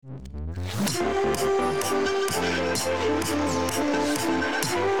Thanks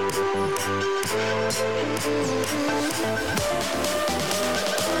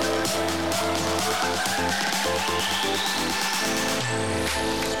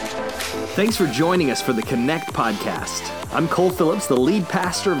for joining us for the Connect podcast. I'm Cole Phillips, the lead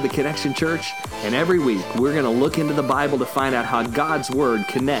pastor of the Connection Church, and every week we're going to look into the Bible to find out how God's Word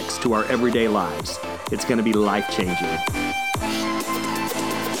connects to our everyday lives. It's going to be life-changing.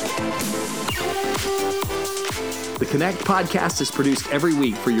 The Connect podcast is produced every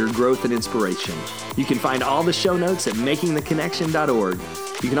week for your growth and inspiration. You can find all the show notes at makingtheconnection.org.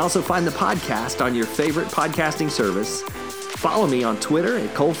 You can also find the podcast on your favorite podcasting service. Follow me on Twitter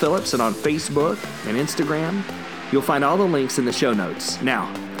at Cole Phillips and on Facebook and Instagram. You'll find all the links in the show notes.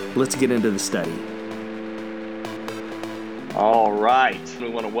 Now, let's get into the study. All right. We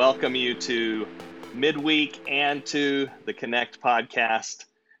want to welcome you to midweek and to the Connect podcast.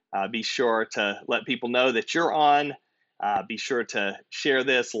 Be sure to let people know that you're on. Be sure to share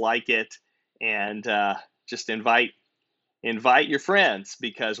this, like it, and just invite your friends,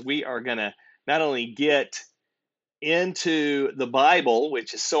 because we are going to not only get into the Bible,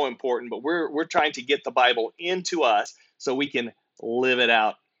 which is so important, but we're trying to get the Bible into us so we can live it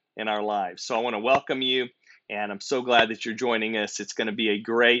out in our lives. So I want to welcome you, and I'm so glad that you're joining us. It's going to be a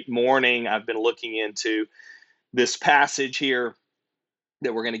great morning. I've been looking into this passage here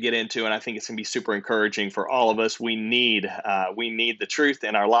that we're going to get into, and I think it's going to be super encouraging for all of us. We need the truth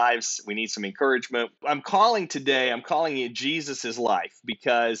in our lives. We need some encouragement. I'm calling it Jesus' life,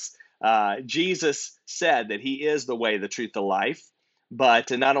 because Jesus said that he is the way, the truth, the life.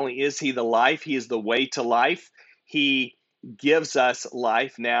 But not only is he the life, he is the way to life. He gives us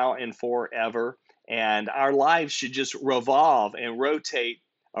life now and forever. And our lives should just revolve and rotate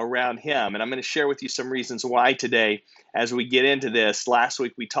around him. And I'm going to share with you some reasons why today as we get into this. Last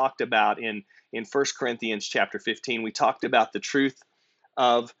week we talked about in 1 Corinthians chapter 15, we talked about the truth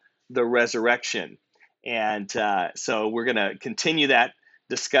of the resurrection. And so we're going to continue that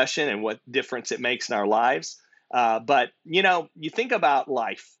discussion and what difference it makes in our lives. But, you think about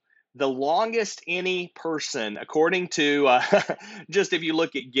life. The longest any person, according to, just if you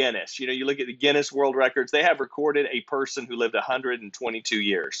look at Guinness, you look at the Guinness World Records, they have recorded a person who lived 122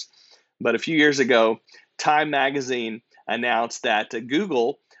 years. But a few years ago, Time magazine announced that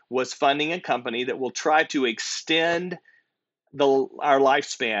Google was funding a company that will try to extend our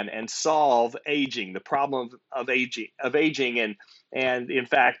lifespan and solve aging, the problem of aging. And in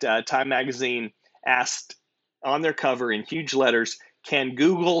fact, Time magazine asked on their cover in huge letters, "Can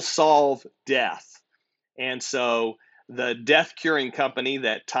Google solve death?" And so the death curing company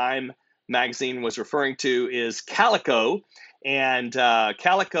that Time magazine was referring to is Calico. And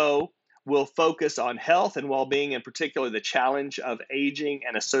Calico will focus on health and well-being, in particular the challenge of aging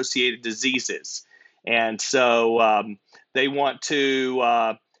and associated diseases. And so they want to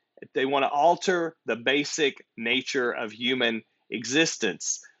alter the basic nature of human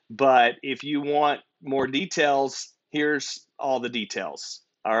existence. But if you want more details, here's all the details.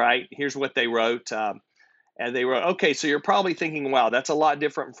 All right, here's what they wrote. And they wrote, okay, so you're probably thinking, wow, that's a lot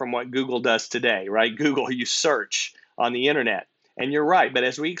different from what Google does today, right? Google, you search on the internet. And you're right. But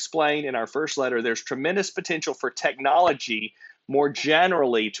as we explained in our first letter, there's tremendous potential for technology more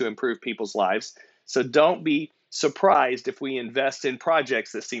generally to improve people's lives. So don't be surprised if we invest in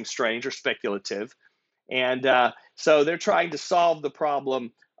projects that seem strange or speculative. And so they're trying to solve the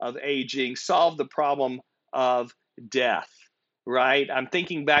problem of aging, solve the problem of death, right? I'm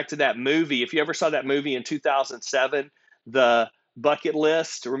thinking back to that movie. If you ever saw that movie in 2007, The Bucket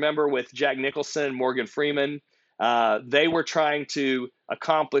List, remember, with Jack Nicholson and Morgan Freeman? They were trying to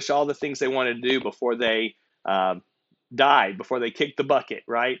accomplish all the things they wanted to do before they died, before they kicked the bucket,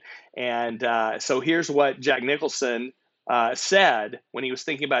 right? And so here's what Jack Nicholson said when he was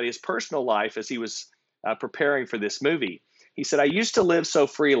thinking about his personal life as he was preparing for this movie. He said, "I used to live so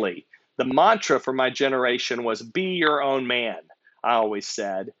freely. The mantra for my generation was be your own man. I always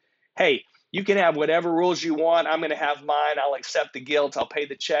said, hey, you can have whatever rules you want. I'm going to have mine. I'll accept the guilt. I'll pay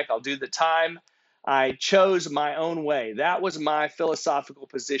the check. I'll do the time. I chose my own way. That was my philosophical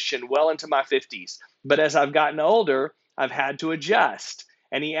position well into my 50s. But as I've gotten older, I've had to adjust."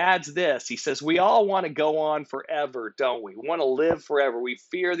 And he adds this. He says, "We all want to go on forever, don't we? We want to live forever. We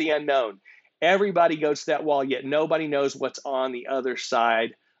fear the unknown. Everybody goes to that wall, yet nobody knows what's on the other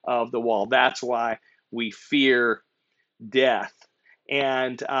side of the wall. That's why we fear death."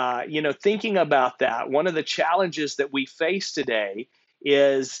 And, thinking about that, one of the challenges that we face today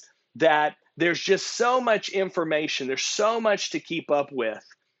is that there's just so much information. There's so much to keep up with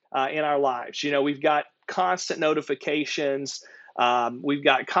in our lives. We've got constant notifications. We've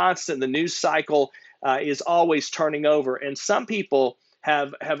got the news cycle is always turning over. And some people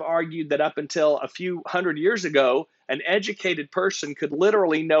have argued that up until a few hundred years ago, an educated person could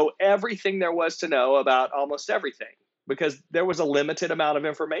literally know everything there was to know about almost everything because there was a limited amount of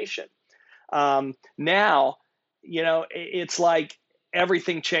information. Now, it's like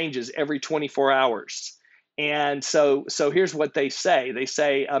everything changes every 24 hours. And so here's what they say. They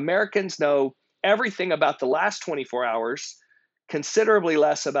say Americans know everything about the last 24 hours, considerably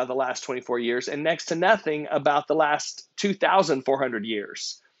less about the last 24 years, and next to nothing about the last 2,400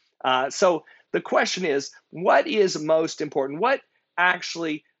 years. So the question is, what is most important? What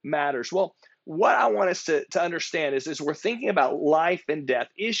actually matters? Well, what I want us to understand is we're thinking about life and death,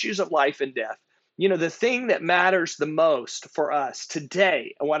 issues of life and death. The thing that matters the most for us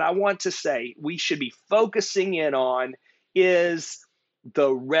today, and what I want to say we should be focusing in on is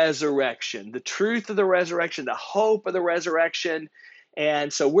the resurrection, the truth of the resurrection, the hope of the resurrection.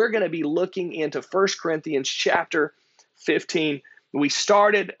 And so we're going to be looking into 1 Corinthians chapter 15. We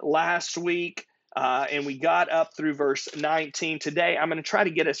started last week and we got up through verse 19. Today, I'm going to try to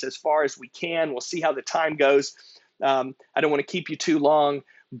get us as far as we can. We'll see how the time goes. I don't want to keep you too long,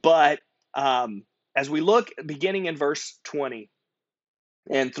 but as we look beginning in verse 20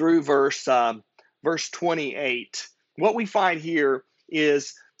 and through verse 28, what we find here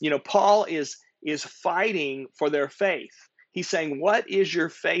is, Paul is fighting for their faith. He's saying, what is your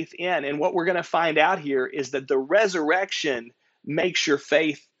faith in? And what we're going to find out here is that the resurrection makes your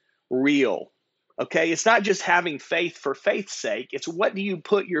faith real. Okay, it's not just having faith for faith's sake. It's what do you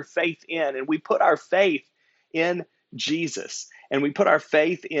put your faith in? And we put our faith in Jesus. And we put our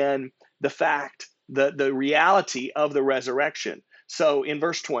faith in the fact, the reality of the resurrection. So in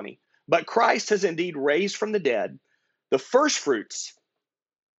verse 20, but Christ has indeed raised from the dead the first fruits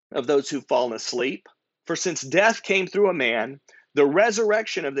of those who've fallen asleep. For since death came through a man, the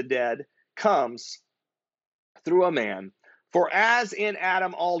resurrection of the dead comes through a man. For as in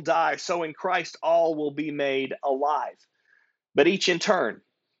Adam all die, so in Christ all will be made alive. But each in turn,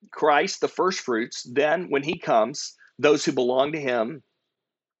 Christ the first fruits, then when he comes, those who belong to him,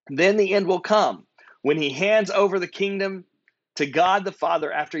 then the end will come, when he hands over the kingdom to God the Father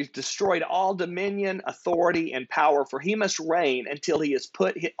after he's destroyed all dominion, authority, and power, for he must reign until he has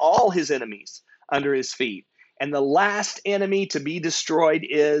put all his enemies under his feet. And the last enemy to be destroyed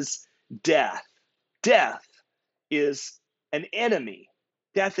is death. Death is an enemy.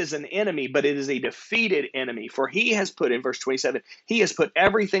 Death is an enemy, but it is a defeated enemy. For he has put, in verse 27, he has put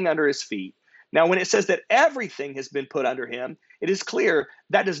everything under his feet. Now, when it says that everything has been put under him, it is clear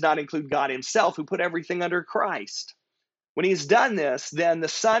that does not include God himself, who put everything under Christ. When he's done this, then the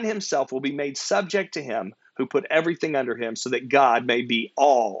Son himself will be made subject to him who put everything under him, so that God may be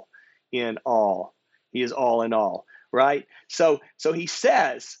all in all. He is all in all, right? So he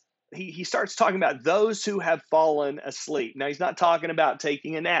says, he starts talking about those who have fallen asleep. Now, he's not talking about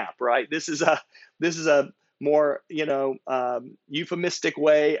taking a nap, right? This is a more, euphemistic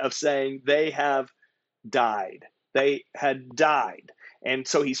way of saying they have died. They had died. And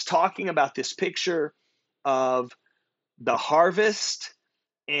so he's talking about this picture of the harvest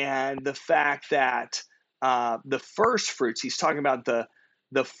and the fact that the first fruits, he's talking about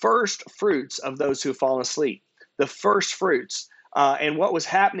the first fruits of those who have fallen asleep, the first fruits. And what was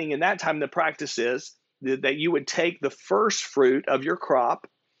happening in that time, the practice is that you would take the first fruit of your crop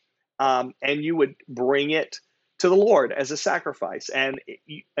and you would bring it to the Lord as a sacrifice. And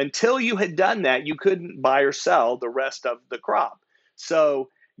until you had done that, you couldn't buy or sell the rest of the crop. So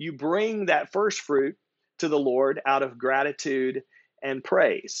you bring that first fruit to the Lord out of gratitude and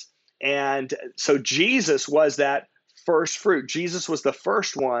praise. And so Jesus was that first fruit. Jesus was the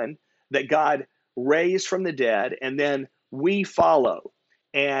first one that God raised from the dead, and then we follow.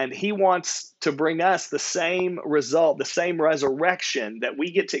 And he wants to bring us the same result, the same resurrection that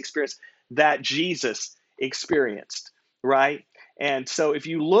we get to experience that Jesus experienced, right? And so if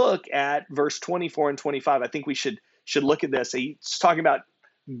you look at verse 24 and 25, I think we should look at this. He's talking about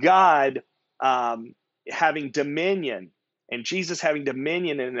God having dominion, and Jesus having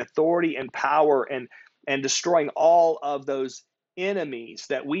dominion and authority and power, and destroying all of those enemies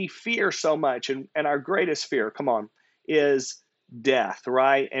that we fear so much. And our greatest fear, come on, is death,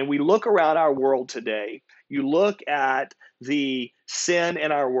 right? And we look around our world today, you look at the sin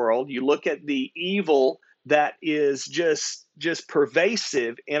in our world, you look at the evil that is just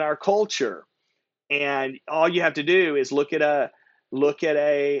pervasive in our culture. And all you have to do is look at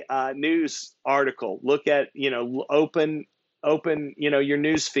a news article, look at, open, your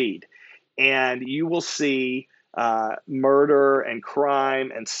news feed, and you will see murder and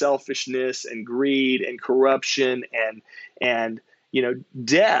crime and selfishness and greed and corruption and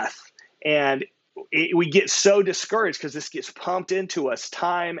death. And we get so discouraged because this gets pumped into us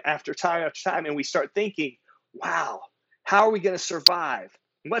time after time after time. And we start thinking, wow, how are we going to survive?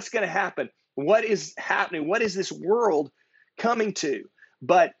 What's going to happen? What is happening? What is this world coming to?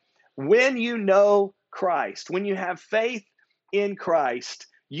 But when you know Christ, when you have faith in Christ,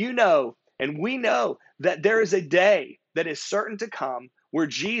 you know, and we know that there is a day that is certain to come where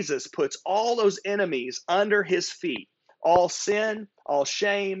Jesus puts all those enemies under his feet, all sin, all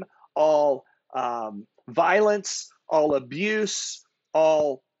shame, all violence, all abuse,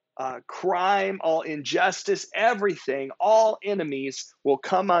 all crime, all injustice, everything, all enemies will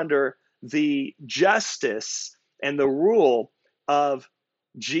come under the justice and the rule of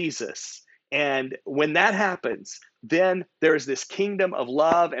Jesus. And when that happens, then there's this kingdom of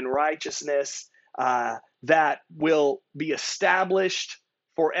love and righteousness that will be established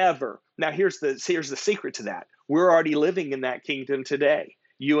forever. Now, here's the secret to that. We're already living in that kingdom today.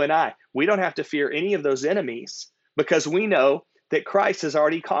 You and I, we don't have to fear any of those enemies because we know that Christ has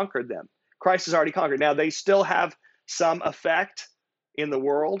already conquered them. Christ has already conquered. Now, they still have some effect in the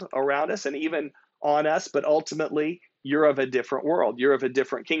world around us and even on us, but ultimately, you're of a different world. You're of a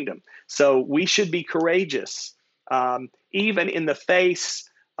different kingdom. So we should be courageous, even in the face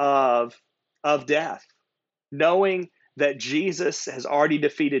of death, knowing that Jesus has already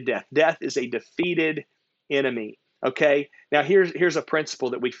defeated death. Death is a defeated enemy. Okay. Now here's a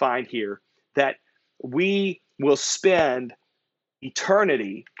principle that we find here, that we will spend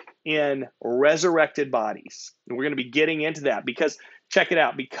eternity in resurrected bodies. And we're going to be getting into that because check it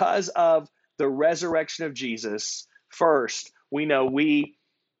out. Because of the resurrection of Jesus, first, we know we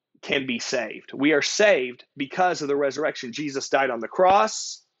can be saved. We are saved because of the resurrection. Jesus died on the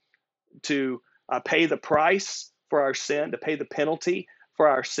cross to pay the price for our sin, to pay the penalty for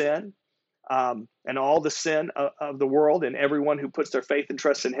our sin, and all the sin of the world, and everyone who puts their faith and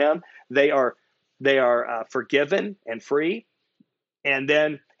trust in him, they are forgiven and free. And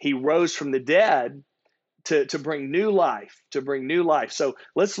then he rose from the dead to bring new life, So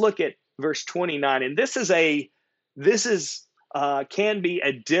let's look at verse 29. And this can be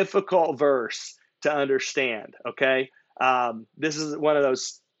a difficult verse to understand. Okay. This is one of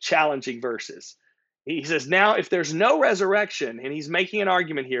those challenging verses. He says, now, if there's no resurrection, and he's making an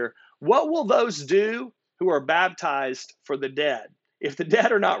argument here, what will those do who are baptized for the dead? If the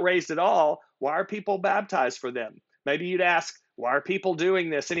dead are not raised at all, why are people baptized for them? Maybe you'd ask, why are people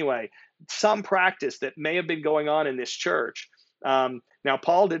doing this anyway? Some practice that may have been going on in this church. Now,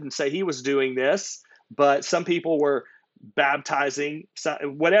 Paul didn't say he was doing this, but some people were baptizing,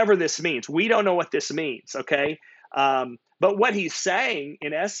 whatever this means. We don't know what this means, okay? But what he's saying,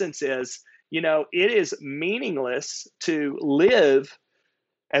 in essence, is, it is meaningless to live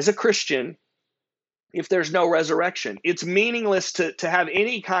as a Christian if there's no resurrection. It's meaningless to have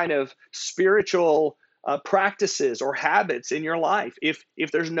any kind of spiritual practices or habits in your life if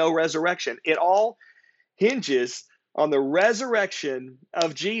there's no resurrection. It all hinges on the resurrection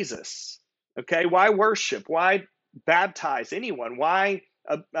of Jesus. Okay, why worship? Why baptize anyone? Why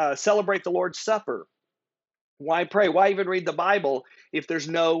celebrate the Lord's Supper? Why pray? Why even read the Bible if there's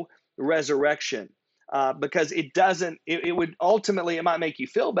no resurrection? Because it doesn't, it would ultimately, it might make you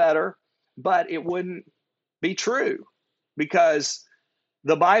feel better, but it wouldn't be true, because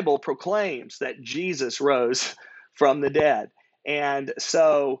the Bible proclaims that Jesus rose from the dead. And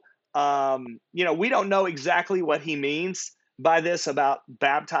so, we don't know exactly what he means by this about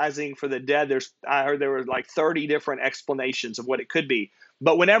baptizing for the dead. I heard there were like 30 different explanations of what it could be.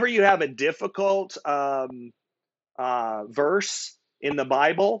 But whenever you have a difficult verse in the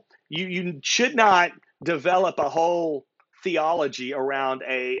Bible, you should not develop a whole theology around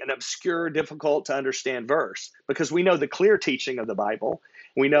an obscure, difficult to understand verse, because we know the clear teaching of the Bible.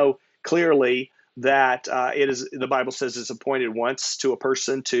 We know clearly that the Bible says it's appointed once to a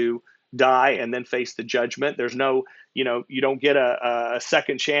person to die and then face the judgment. There's no, you don't get a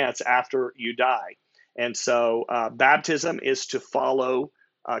second chance after you die. And so baptism is to follow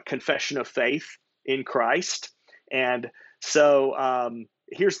confession of faith in Christ. And so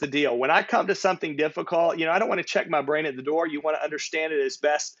here's the deal. When I come to something difficult, I don't want to check my brain at the door. You want to understand it as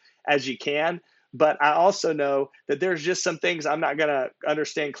best as you can. But I also know that there's just some things I'm not going to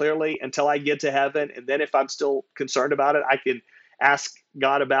understand clearly until I get to heaven. And then if I'm still concerned about it, I can ask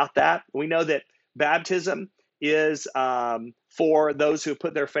God about that. We know that baptism is for those who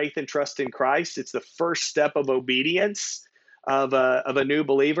put their faith and trust in Christ. It's the first step of obedience of a new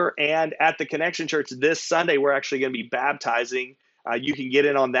believer. And at the Connection Church this Sunday, we're actually going to be baptizing. You can get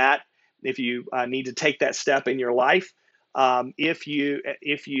in on that if you need to take that step in your life. If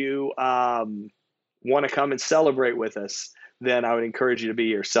you want to come and celebrate with us. then I would encourage you to be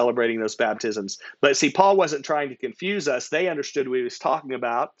here celebrating those baptisms. But see, Paul wasn't trying to confuse us. They understood what he was talking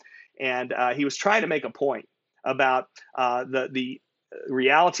about. And he was trying to make a point about the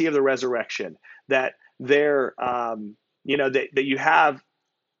reality of the resurrection, that there, that you have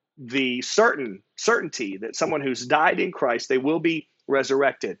the certainty that someone who's died in Christ, they will be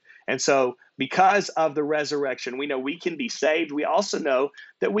resurrected. And so because of the resurrection, we know we can be saved. We also know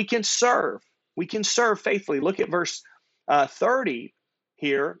that we can serve. We can serve faithfully. Look at verse 30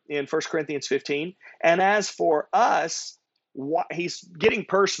 here in 1 Corinthians 15. And as for us, he's getting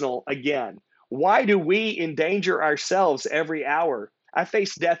personal again. Why do we endanger ourselves every hour? I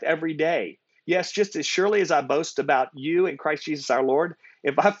face death every day. Yes, just as surely as I boast about you in Christ Jesus our Lord,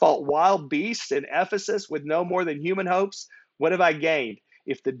 if I fought wild beasts in Ephesus with no more than human hopes, what have I gained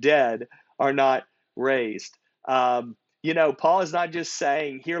if the dead are not raised? Paul is not just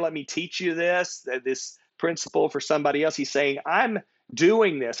saying, here, let me teach you this principle for somebody else. He's saying, I'm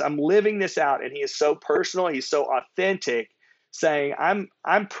doing this. I'm living this out. And he is so personal. He's so authentic, saying,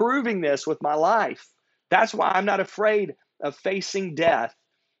 I'm proving this with my life. That's why I'm not afraid of facing death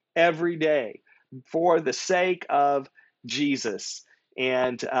every day for the sake of Jesus.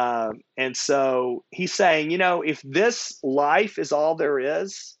 And so he's saying, if this life is all there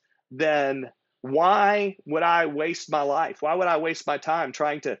is, then why would I waste my life? Why would I waste my time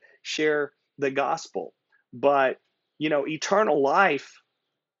trying to share the gospel? But eternal life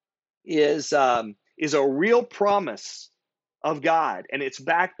is a real promise of God, and it's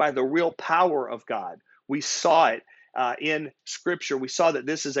backed by the real power of God. We saw it in Scripture. We saw that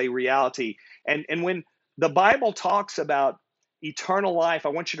this is a reality. And when the Bible talks about eternal life, I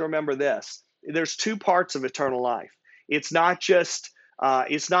want you to remember this. There's two parts of eternal life. It's not just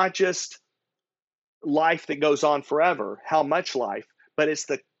life that goes on forever, how much life, but it's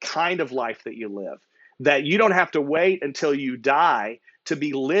the kind of life that you live, that you don't have to wait until you die to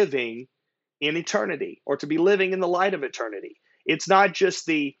be living in eternity or to be living in the light of eternity. It's not just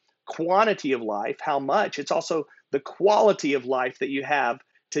the quantity of life, how much, it's also the quality of life that you have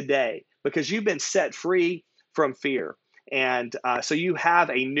today, because you've been set free from fear. And so you have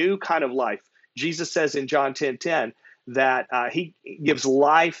a new kind of life. Jesus says in John 10:10 that he gives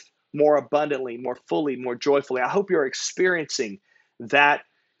life more abundantly, more fully, more joyfully. I hope you're experiencing that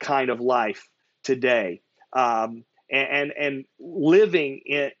kind of life today, and living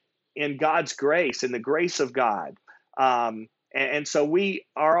in God's grace, in the grace of God. And so we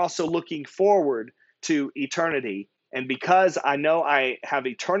are also looking forward to eternity. And because I know I have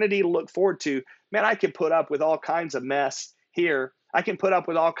eternity to look forward to, man, I can put up with all kinds of mess here. I can put up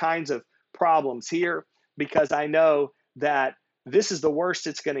with all kinds of problems here because I know that this is the worst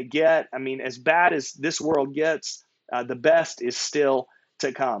it's going to get. I mean, as bad as this world gets, the best is still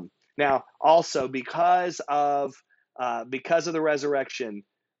to come. Now, also because of the resurrection,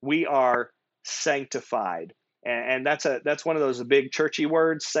 we are sanctified, and that's one of those big churchy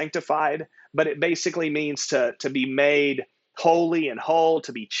words, sanctified. But it basically means to be made holy and whole,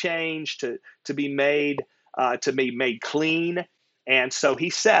 to be changed, to be made clean. And so he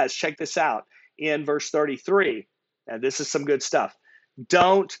says, check this out in verse 33. And this is some good stuff.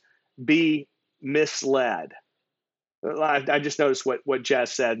 Don't be misled. I just noticed what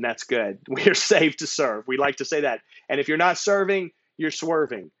Jess said, and that's good. We are saved to serve. We like to say that. And if you're not serving, you're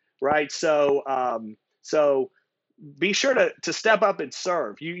swerving, right? So be sure to step up and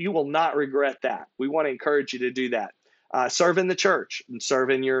serve. You will not regret that. We want to encourage you to do that. Serve in the church and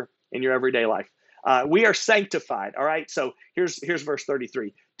serve in your everyday life. We are sanctified. All right. So here's verse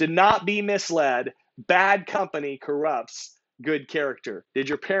 33. Do not be misled. Bad company corrupts good character. Did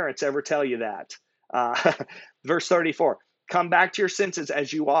your parents ever tell you that? Verse 34. Come back to your senses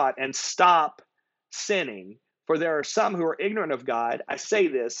as you ought and stop sinning, for there are some who are ignorant of God. I say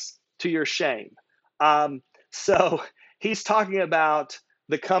this to your shame. So he's talking about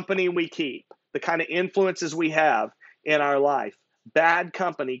the company we keep, the kind of influences we have in our life. Bad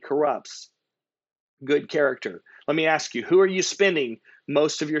company corrupts good character. Let me ask you, who are you spending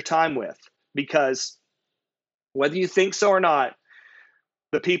most of your time with? Because whether you think so or not,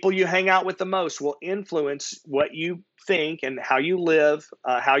 the people you hang out with the most will influence what you think and how you live.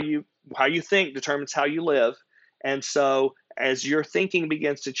 How you think determines how you live. And so as your thinking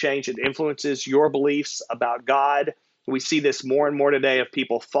begins to change, it influences your beliefs about God. We see this more and more today of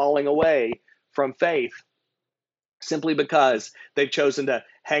people falling away from faith simply because they've chosen to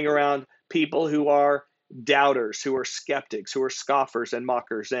hang around people who are doubters, who are skeptics, who are scoffers and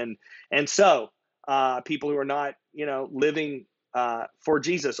mockers. And so people who are not, living for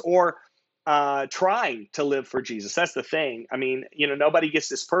Jesus or trying to live for Jesus. That's the thing. I mean, nobody gets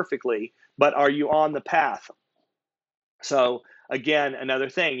this perfectly, but are you on the path? So again, another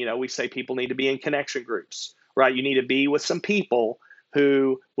thing, we say people need to be in connection groups, right? You need to be with some people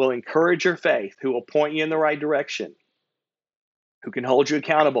who will encourage your faith, who will point you in the right direction, who can hold you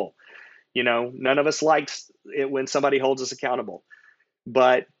accountable. None of us likes it when somebody holds us accountable,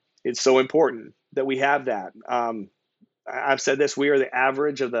 but it's so important that we have that. I've said this: we are the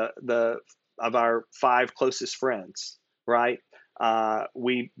average of the of our five closest friends, right?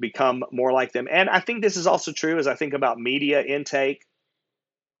 We become more like them, and I think this is also true as I think about media intake.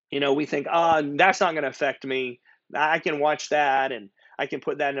 We think, oh, that's not going to affect me. I can watch that and I can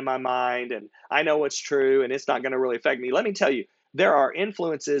put that in my mind and I know what's true and it's not going to really affect me. Let me tell you, there are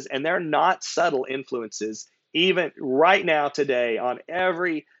influences and they're not subtle influences, even right now today on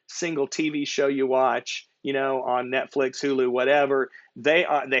every single TV show you watch, on Netflix, Hulu, whatever. They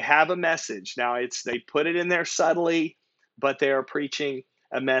have a message. Now they put it in there subtly, but they are preaching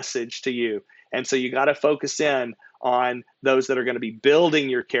a message to you. And so you got to focus in on those that are going to be building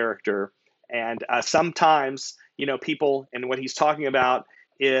your character. And sometimes, people, and what he's talking about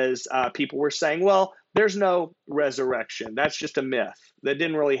is people were saying, well, there's no resurrection. That's just a myth. That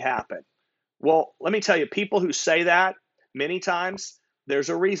didn't really happen. Well, let me tell you, people who say that many times, there's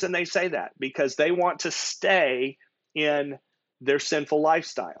a reason they say that because they want to stay in their sinful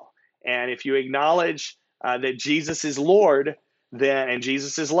lifestyle. And if you acknowledge that Jesus is Lord, then and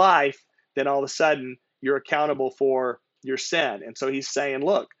Jesus is life, then all of a sudden you're accountable for your sin. And so he's saying,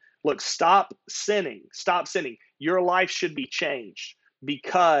 look, stop sinning. Stop sinning. Your life should be changed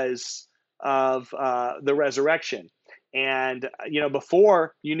because of the resurrection. And,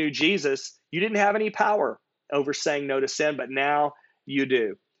 before you knew Jesus, you didn't have any power over saying no to sin, but now you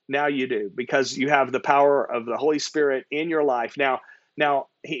do. Now you do because you have the power of the Holy Spirit in your life. Now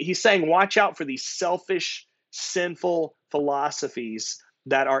he's saying, watch out for these selfish, sinful philosophies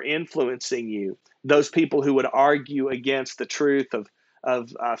that are influencing you. Those people who would argue against the truth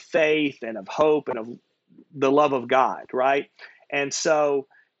of faith and of hope and of the love of God, right? And so,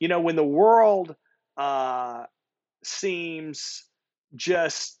 when the world seems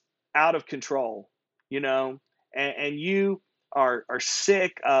just out of control, and you are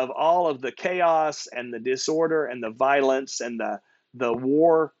sick of all of the chaos and the disorder and the violence and the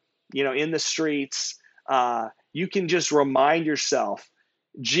war, in the streets, you can just remind yourself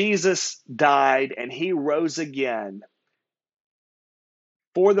Jesus died and he rose again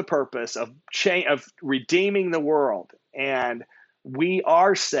for the purpose of redeeming the world, and we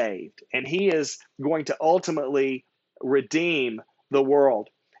are saved, and he is going to ultimately redeem the world.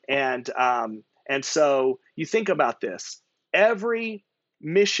 And so you think about this: every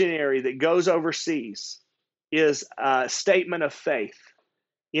missionary that goes overseas is a statement of faith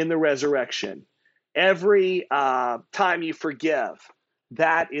in the resurrection. Every time you forgive,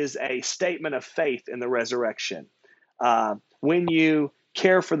 that is a statement of faith in the resurrection. When you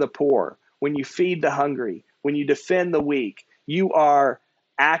care for the poor, when you feed the hungry, when you defend the weak, you are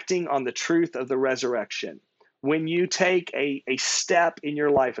acting on the truth of the resurrection. When you take a step in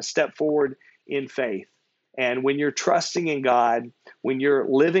your life, a step forward in faith, and when you're trusting in God, when you're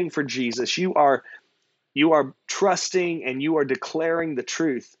living for Jesus, you are trusting and you are declaring the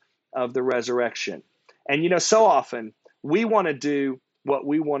truth of the resurrection. And so often we want to do what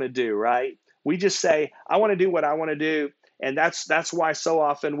we want to do, right? We just say, I want to do what I want to do. And that's why so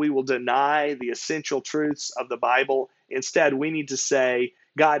often we will deny the essential truths of the Bible. Instead, we need to say,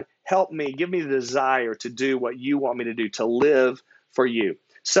 God, help me, give me the desire to do what you want me to do, to live for you.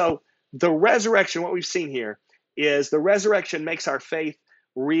 So the resurrection, what we've seen here is the resurrection makes our faith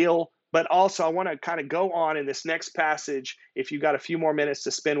real. But also, I want to kind of go on in this next passage, if you've got a few more minutes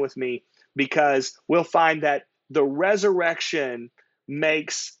to spend with me, because we'll find that the resurrection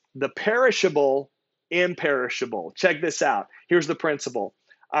makes the perishable imperishable. Check this out. Here's the principle.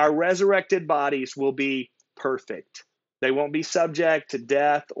 Our resurrected bodies will be perfect. They won't be subject to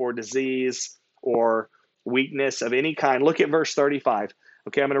death or disease or weakness of any kind. Look at verse 35.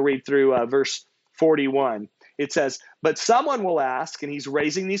 Okay, I'm going to read through verse 41. It says, but someone will ask, and he's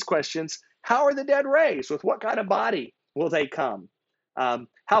raising these questions, how are the dead raised? With what kind of body will they come?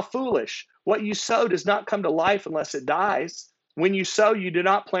 How foolish. What you sow does not come to life unless it dies. When you sow, you do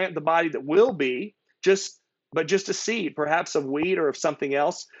not plant the body that will be, but just a seed, perhaps of wheat or of something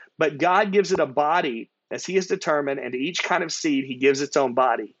else. But God gives it a body as he has determined, and to each kind of seed he gives its own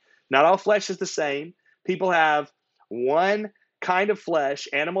body. Not all flesh is the same. People have one kind of flesh,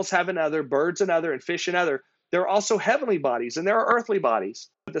 animals have another, birds another, and fish another. There are also heavenly bodies, and there are earthly bodies.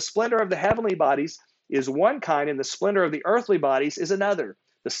 But the splendor of the heavenly bodies is one kind, and the splendor of the earthly bodies is another.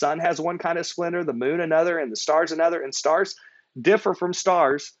 The sun has one kind of splendor, the moon another, and the stars another, and stars differ from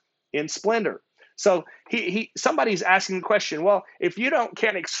stars in splendor. So somebody's asking the question, well, if you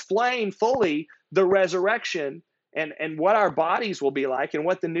can't explain fully the resurrection and what our bodies will be like and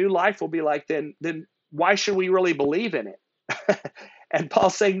what the new life will be like, then why should we really believe in it? And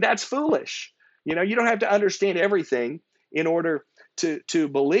Paul's saying that's foolish. You don't have to understand everything in order to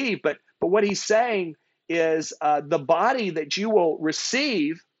believe, but what he's saying is the body that you will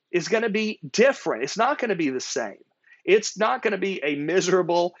receive is going to be different. It's not going to be the same. It's not going to be a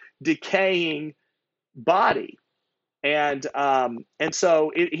miserable, decaying body. And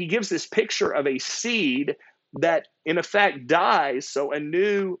so he gives this picture of a seed that in effect dies, so a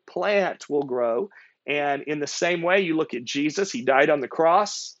new plant will grow. And in the same way, you look at Jesus, he died on the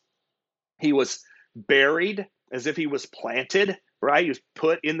cross. He was buried as if he was planted, right? He was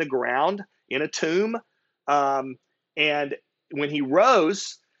put in the ground in a tomb. And when he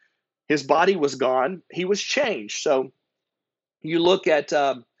rose, his body was gone. He was changed. So you look at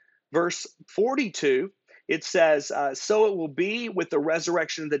verse 42, it says, so it will be with the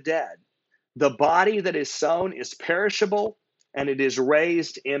resurrection of the dead. The body that is sown is perishable, and it is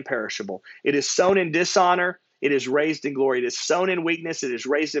raised imperishable. It is sown in dishonor, it is raised in glory. It is sown in weakness, it is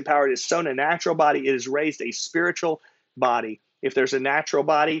raised in power. It is sown a natural body, it is raised a spiritual body. If there's a natural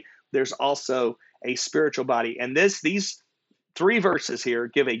body, there's also a spiritual body. And these 3 verses here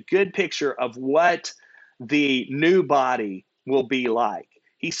give a good picture of what the new body will be like.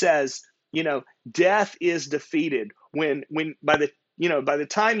 He says, death is defeated when by the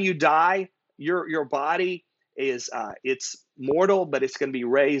time you die, your body is it's mortal, but it's going to be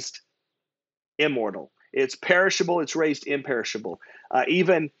raised immortal. It's perishable, it's raised imperishable.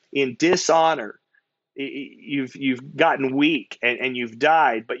 Even in dishonor, you've gotten weak and you've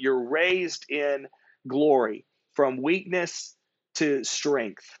died, but you're raised in glory from weakness to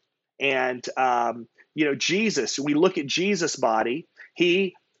strength. And Jesus, we look at Jesus' body.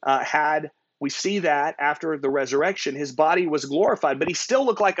 He we see that after the resurrection, his body was glorified, but he still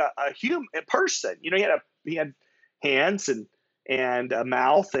looked like a human person. He had hands and a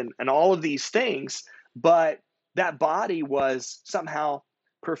mouth and all of these things, but that body was somehow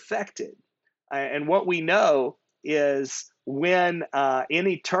perfected. And what we know is when in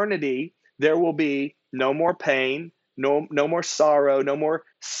eternity there will be no more pain, no more sorrow, no more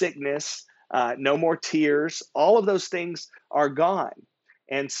sickness, no more tears. All of those things are gone.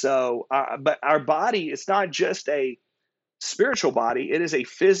 And so, but our body is not just a spiritual body, it is a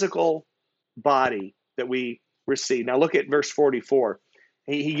physical body that we receive. Now look at verse 44.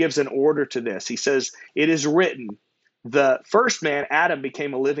 He gives an order to this. He says, it is written, the first man, Adam,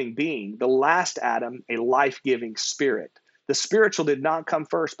 became a living being. The last Adam, a life-giving spirit. The spiritual did not come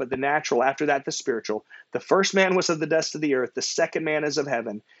first, but the natural. After that, the spiritual. The first man was of the dust of the earth. The second man is of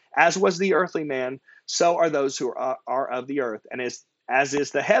heaven. As was the earthly man, so are those who are of the earth. And as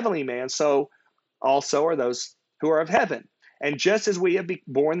is the heavenly man, so also are those who are of heaven. And just as we have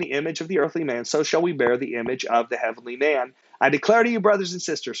borne the image of the earthly man, so shall we bear the image of the heavenly man. I declare to you, brothers and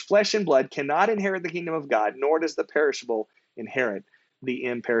sisters, flesh and blood cannot inherit the kingdom of God, nor does the perishable inherit the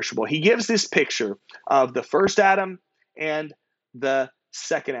imperishable. He gives this picture of the first Adam and the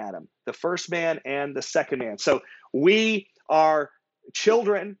second Adam, the first man and the second man. So we are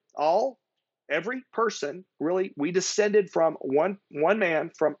children, every person, really, we descended from one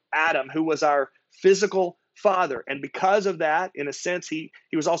man, from Adam, who was our physical father. And because of that, in a sense, he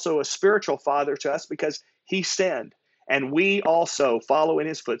was also a spiritual father to us because he sinned. And we also follow in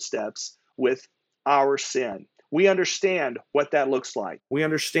his footsteps with our sin. We understand what that looks like. We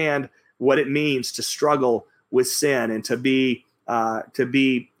understand what it means to struggle with sin and to be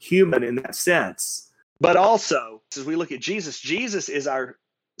human in that sense. But also, as we look at Jesus, Jesus is our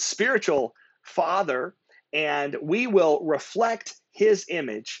spiritual father, and we will reflect his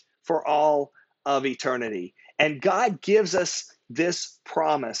image for all of eternity. And God gives us this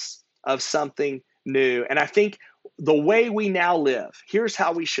promise of something new. And I think the way we now live, here's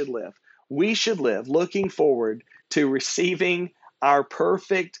how we should live. We should live looking forward to receiving our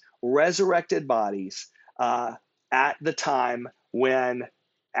perfect resurrected bodies at the time when,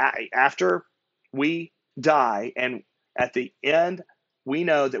 after we die, and at the end, we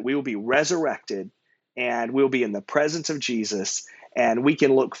know that we will be resurrected and we'll be in the presence of Jesus, and we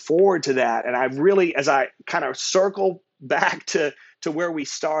can look forward to that. And I really, as I kind of circle back to where we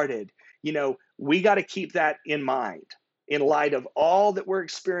started, we got to keep that in mind. In light of all that we're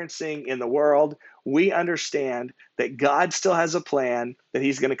experiencing in the world, we understand that God still has a plan, that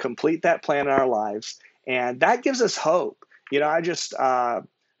he's going to complete that plan in our lives. And that gives us hope. I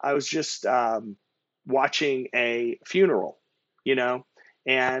was just watching a funeral,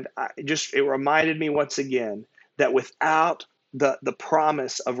 and it reminded me once again that without the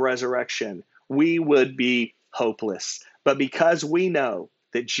promise of resurrection, we would be hopeless. But because we know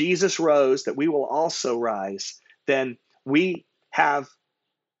that Jesus rose, that we will also rise, then we have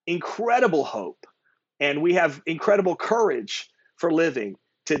incredible hope and we have incredible courage for living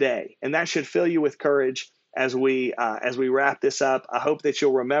today. And that should fill you with courage as we wrap this up. I hope that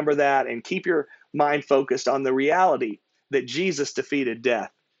you'll remember that and keep your mind focused on the reality that Jesus defeated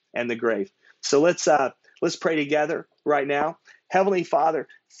death and the grave. So let's pray together right now. Heavenly Father,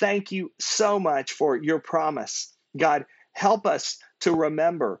 thank you so much for your promise. God, help us to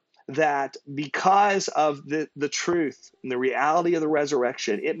remember that because of the truth and the reality of the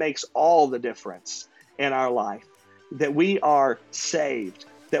resurrection, it makes all the difference in our life, that we are saved,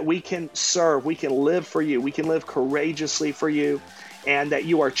 that we can serve, we can live for you, we can live courageously for you, and that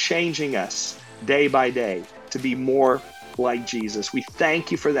you are changing us day by day to be more like Jesus. We thank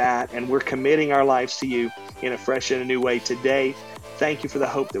you for that, and we're committing our lives to you in a fresh and a new way today. Thank you for the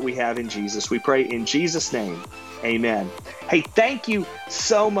hope that we have in Jesus. We pray in Jesus' name. Amen. Hey, thank you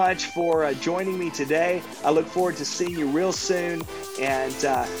so much for joining me today. I look forward to seeing you real soon. And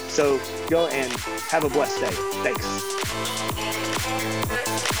so go and have a blessed day. Thanks.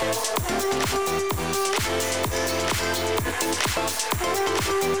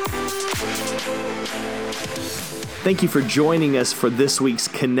 Thank you for joining us for this week's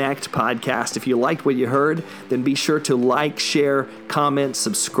Connect podcast. If you liked what you heard, then be sure to like, share, comment,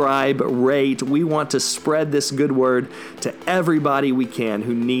 subscribe, rate. We want to spread this good word to everybody we can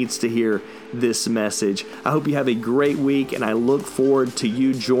who needs to hear this message. I hope you have a great week, and I look forward to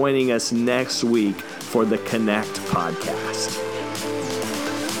you joining us next week for the Connect podcast.